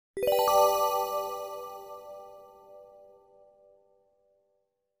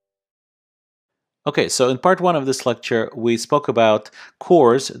Okay, so in part one of this lecture, we spoke about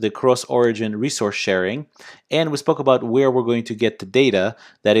CORS, the cross-origin resource sharing, and we spoke about where we're going to get the data.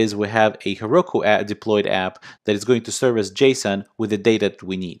 That is, we have a Heroku deployed app that is going to serve as JSON with the data that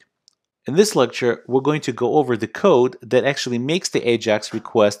we need. In this lecture, we're going to go over the code that actually makes the AJAX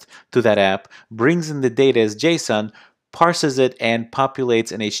request to that app, brings in the data as JSON, parses it, and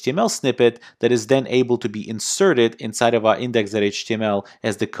populates an HTML snippet that is then able to be inserted inside of our index.html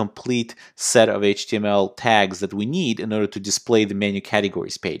as the complete set of HTML tags that we need in order to display the menu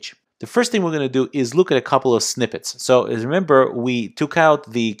categories page. The first thing we're going to do is look at a couple of snippets. So remember, we took out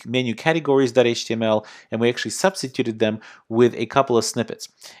the menu categories.html and we actually substituted them with a couple of snippets.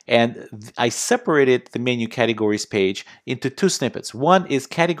 And I separated the menu categories page into two snippets. One is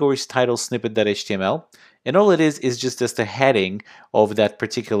categories title snippet.html. And all it is just a heading of that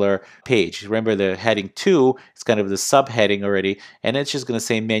particular page. Remember, the heading 2 is kind of the subheading already, and it's just going to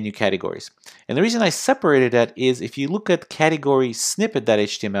say menu categories. And the reason I separated that is if you look at category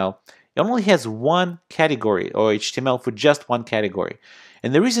snippet.html, it only has one category, or HTML for just one category.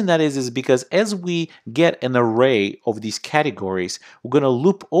 And the reason that is because as we get an array of these categories, we're going to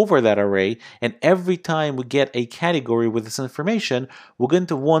loop over that array, and every time we get a category with this information, we're going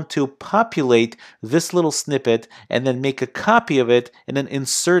to want to populate this little snippet and then make a copy of it and then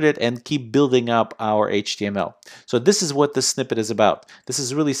insert it and keep building up our HTML. So this is what this snippet is about. This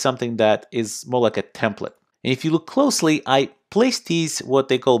is really something that is more like a template. And if you look closely, I placed these what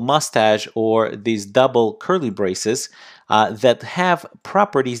they call mustache or these double curly braces that have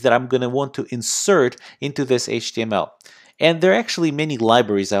properties that I'm going to want to insert into this HTML. And there are actually many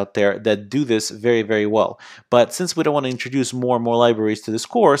libraries out there that do this very, very well. But since we don't want to introduce more and more libraries to this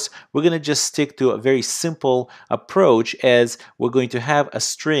course, we're going to just stick to a very simple approach as we're going to have a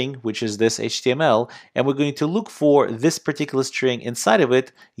string, which is this HTML, and we're going to look for this particular string inside of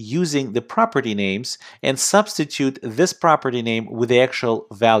it using the property names and substitute this property name with the actual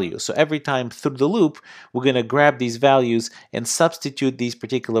value. So every time through the loop, we're going to grab these values and substitute these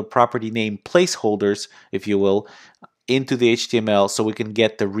particular property name placeholders, if you will, into the HTML so we can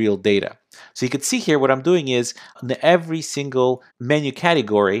get the real data. So you can see here what I'm doing is in every single menu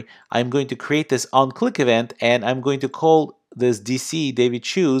category, I'm going to create this onClick event and I'm going to call this DC David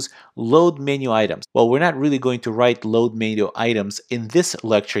Choose load menu items. Well, we're not really going to write load menu items in this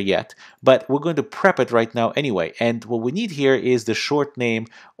lecture yet, but we're going to prep it right now anyway. And what we need here is the short name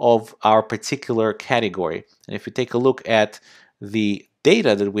of our particular category. And if you take a look at the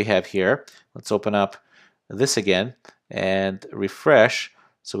data that we have here, let's open up this again and refresh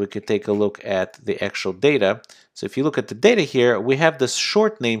so we could take a look at the actual data. So if you look at the data here, we have this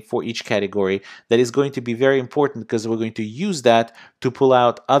short name for each category that is going to be very important because we're going to use that to pull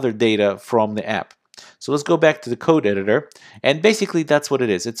out other data from the app. So let's go back to the code editor, and basically that's what it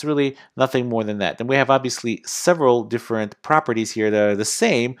is. It's really nothing more than that. And we have obviously several different properties here that are the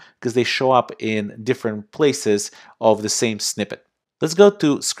same because they show up in different places of the same snippet. Let's go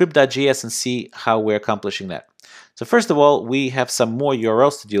to script.js and see how we're accomplishing that. So first of all, we have some more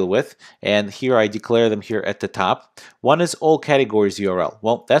URLs to deal with, and here I declare them here at the top. One is all categories URL.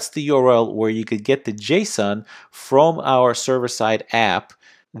 Well, that's the URL where you could get the JSON from our server-side app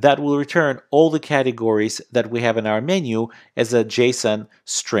that will return all the categories that we have in our menu as a JSON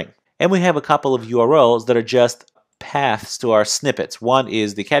string. And we have a couple of URLs that are just paths to our snippets. One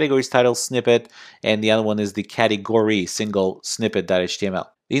is the categories title snippet, and the other one is the category single snippet.html.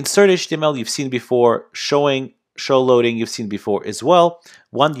 The insert HTML you've seen before, show loading you've seen before as well.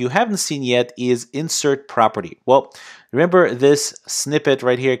 One you haven't seen yet is insert property. Well, remember this snippet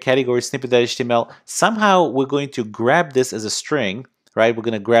right here, category snippet.html, somehow we're going to grab this as a string, right? We're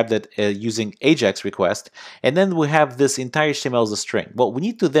going to grab that using AJAX request, and then we have this entire HTML as a string. Well, we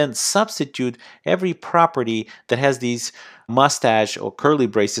need to then substitute every property that has these mustache or curly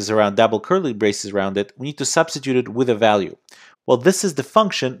braces around, double curly braces around it. We need to substitute it with a value. Well, this is the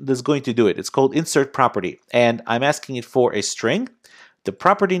function that's going to do it. It's called insert property, and I'm asking it for a string, the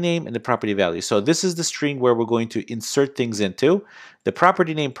property name, and the property value. So this is the string where we're going to insert things into. The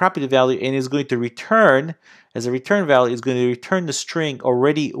property name, property value, and is going to return, as a return value, is going to return the string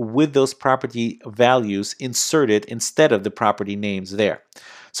already with those property values inserted instead of the property names there.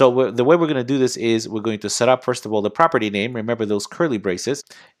 So the way we're going to do this is we're going to set up, first of all, the property name. Remember those curly braces.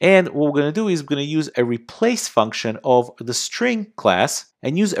 And what we're going to do is we're going to use a replace function of the string class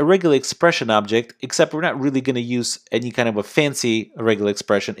and use a regular expression object, except we're not really going to use any kind of a fancy regular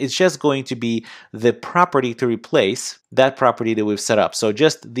expression. It's just going to be the property to replace that property that we've set up. So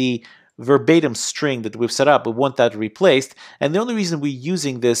just the verbatim string that we've set up. We want that replaced. And the only reason we're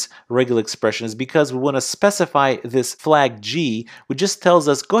using this regular expression is because we want to specify this flag G, which just tells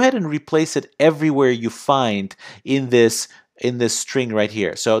us go ahead and replace it everywhere you find in this string right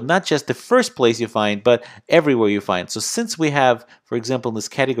here. So not just the first place you find, but everywhere you find. So since we have, for example, in this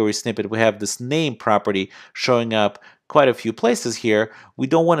category snippet, we have this name property showing up quite a few places here, we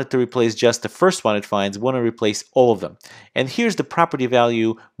don't want it to replace just the first one it finds, we want to replace all of them. And here's the property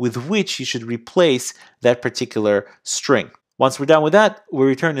value with which you should replace that particular string. Once we're done with that, we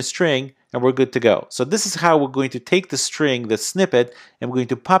return the string and we're good to go. So this is how we're going to take the string, the snippet, and we're going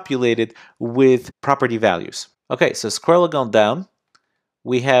to populate it with property values. Okay, so scrolling on down,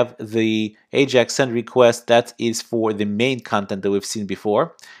 we have the AJAX send request. That is for the main content that we've seen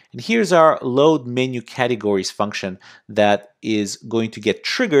before. And here's our load menu categories function that is going to get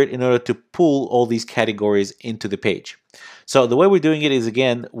triggered in order to pull all these categories into the page. So the way we're doing it is,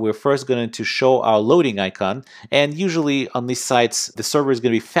 again, we're first going to show our loading icon. And usually on these sites, the server is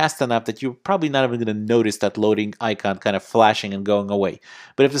going to be fast enough that you're probably not even going to notice that loading icon kind of flashing and going away.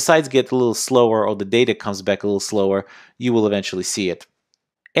 But if the sites get a little slower or the data comes back a little slower, you will eventually see it.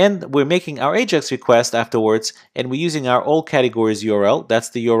 And we're making our AJAX request afterwards, and we're using our all categories URL. That's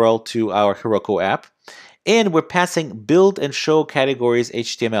the URL to our Heroku app. And we're passing build and show categories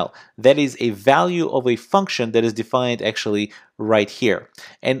HTML. That is a value of a function that is defined actually right here.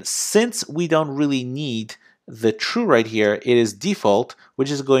 And since we don't really need the true right here, it is default,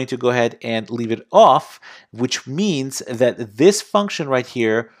 which is going to go ahead and leave it off, which means that this function right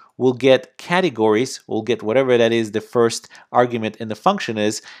here will get categories, we'll get whatever that is the first argument in the function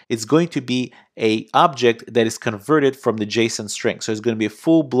is. It's going to be an object that is converted from the JSON string. So it's going to be a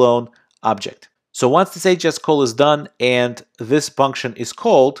full-blown object. So once this AJAX call is done and this function is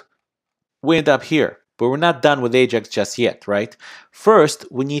called, we end up here. But we're not done with AJAX just yet, right? First,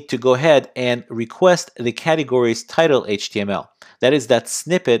 we need to go ahead and request the categories title HTML. That is that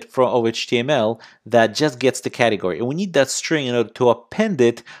snippet of HTML that just gets the category. And we need that string in order to append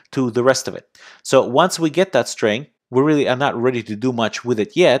it to the rest of it. So once we get that string, we really are not ready to do much with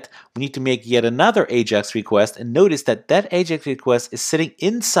it yet. We need to make yet another AJAX request, and notice that that AJAX request is sitting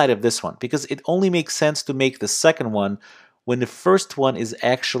inside of this one because it only makes sense to make the second one when the first one is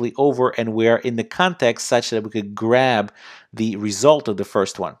actually over and we are in the context such that we could grab the result of the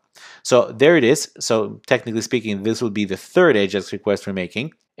first one. So there it is. So technically speaking, this would be the third AJAX request we're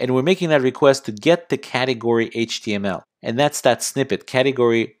making. And we're making that request to get the category HTML. And that's that snippet,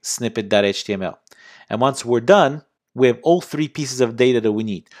 category snippet.html. And once we're done, we have all three pieces of data that we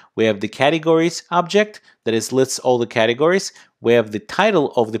need. We have the categories object that lists all the categories. We have the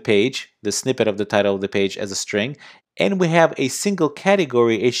title of the page, the snippet of the title of the page as a string. And we have a single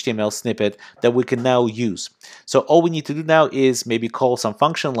category HTML snippet that we can now use. So all we need to do now is maybe call some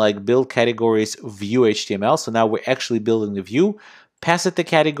function like build categories view HTML. So now we're actually building the view, pass it the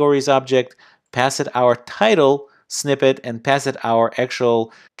categories object, pass it our title snippet, and pass it our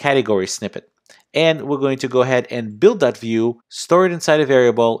actual category snippet. And we're going to go ahead and build that view, store it inside a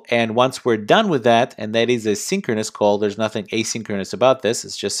variable, and once we're done with that, and that is a synchronous call, there's nothing asynchronous about this,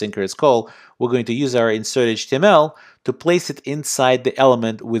 it's just synchronous call, we're going to use our insert HTML to place it inside the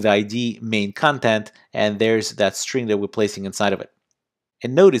element with ID main content, and there's that string that we're placing inside of it.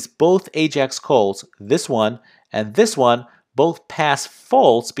 And notice both AJAX calls, this one and this one, both pass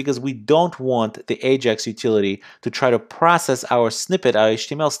false because we don't want the AJAX utility to try to process our snippet, our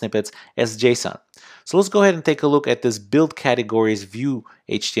HTML snippets, as JSON. So let's go ahead and take a look at this build categories view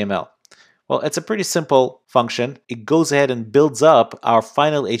HTML. Well, it's a pretty simple function. It goes ahead and builds up our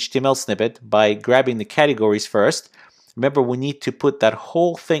final HTML snippet by grabbing the categories first. Remember, we need to put that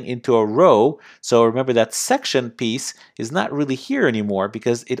whole thing into a row. So remember that section piece is not really here anymore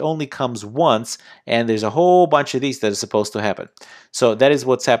because it only comes once and there's a whole bunch of these that are supposed to happen. So that is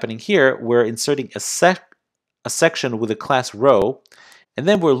what's happening here. We're inserting a section with a class row, and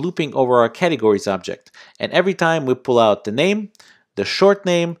then we're looping over our categories object. And every time we pull out the name, the short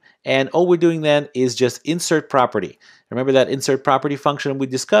name, and all we're doing then is just insert property. Remember that insert property function we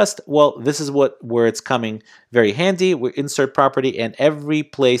discussed? Well, this is where it's coming very handy. We insert property, and every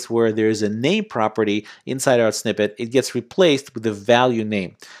place where there's a name property inside our snippet, it gets replaced with the value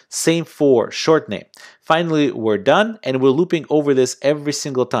name. Same for short name. Finally, we're done, and we're looping over this every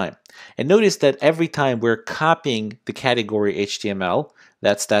single time. And notice that every time we're copying the category HTML,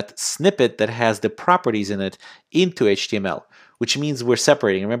 that's that snippet that has the properties in it, into HTML, which means we're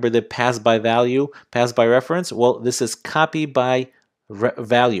separating. Remember the pass by value, pass by reference? Well, this is copy by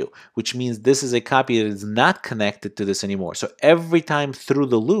value, which means this is a copy that is not connected to this anymore. So every time through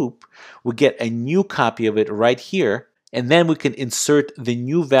the loop, we get a new copy of it right here, and then we can insert the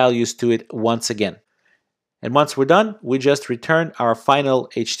new values to it once again. And once we're done, we just return our final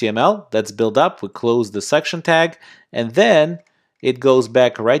HTML that's built up. We close the section tag, and then it goes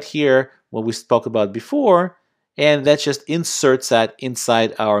back right here, what we spoke about before, and that just inserts that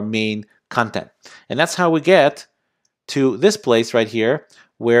inside our main content. And that's how we get to this place right here,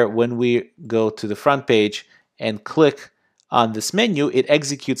 where when we go to the front page and click on this menu, it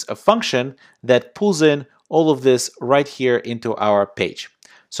executes a function that pulls in all of this right here into our page.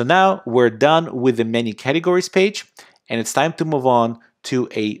 So now we're done with the many categories page, and it's time to move on to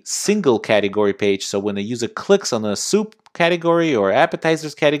a single category page. So when a user clicks on a soup category or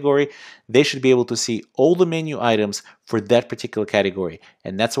appetizers category, they should be able to see all the menu items for that particular category.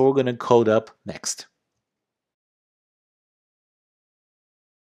 And that's what we're going to code up next.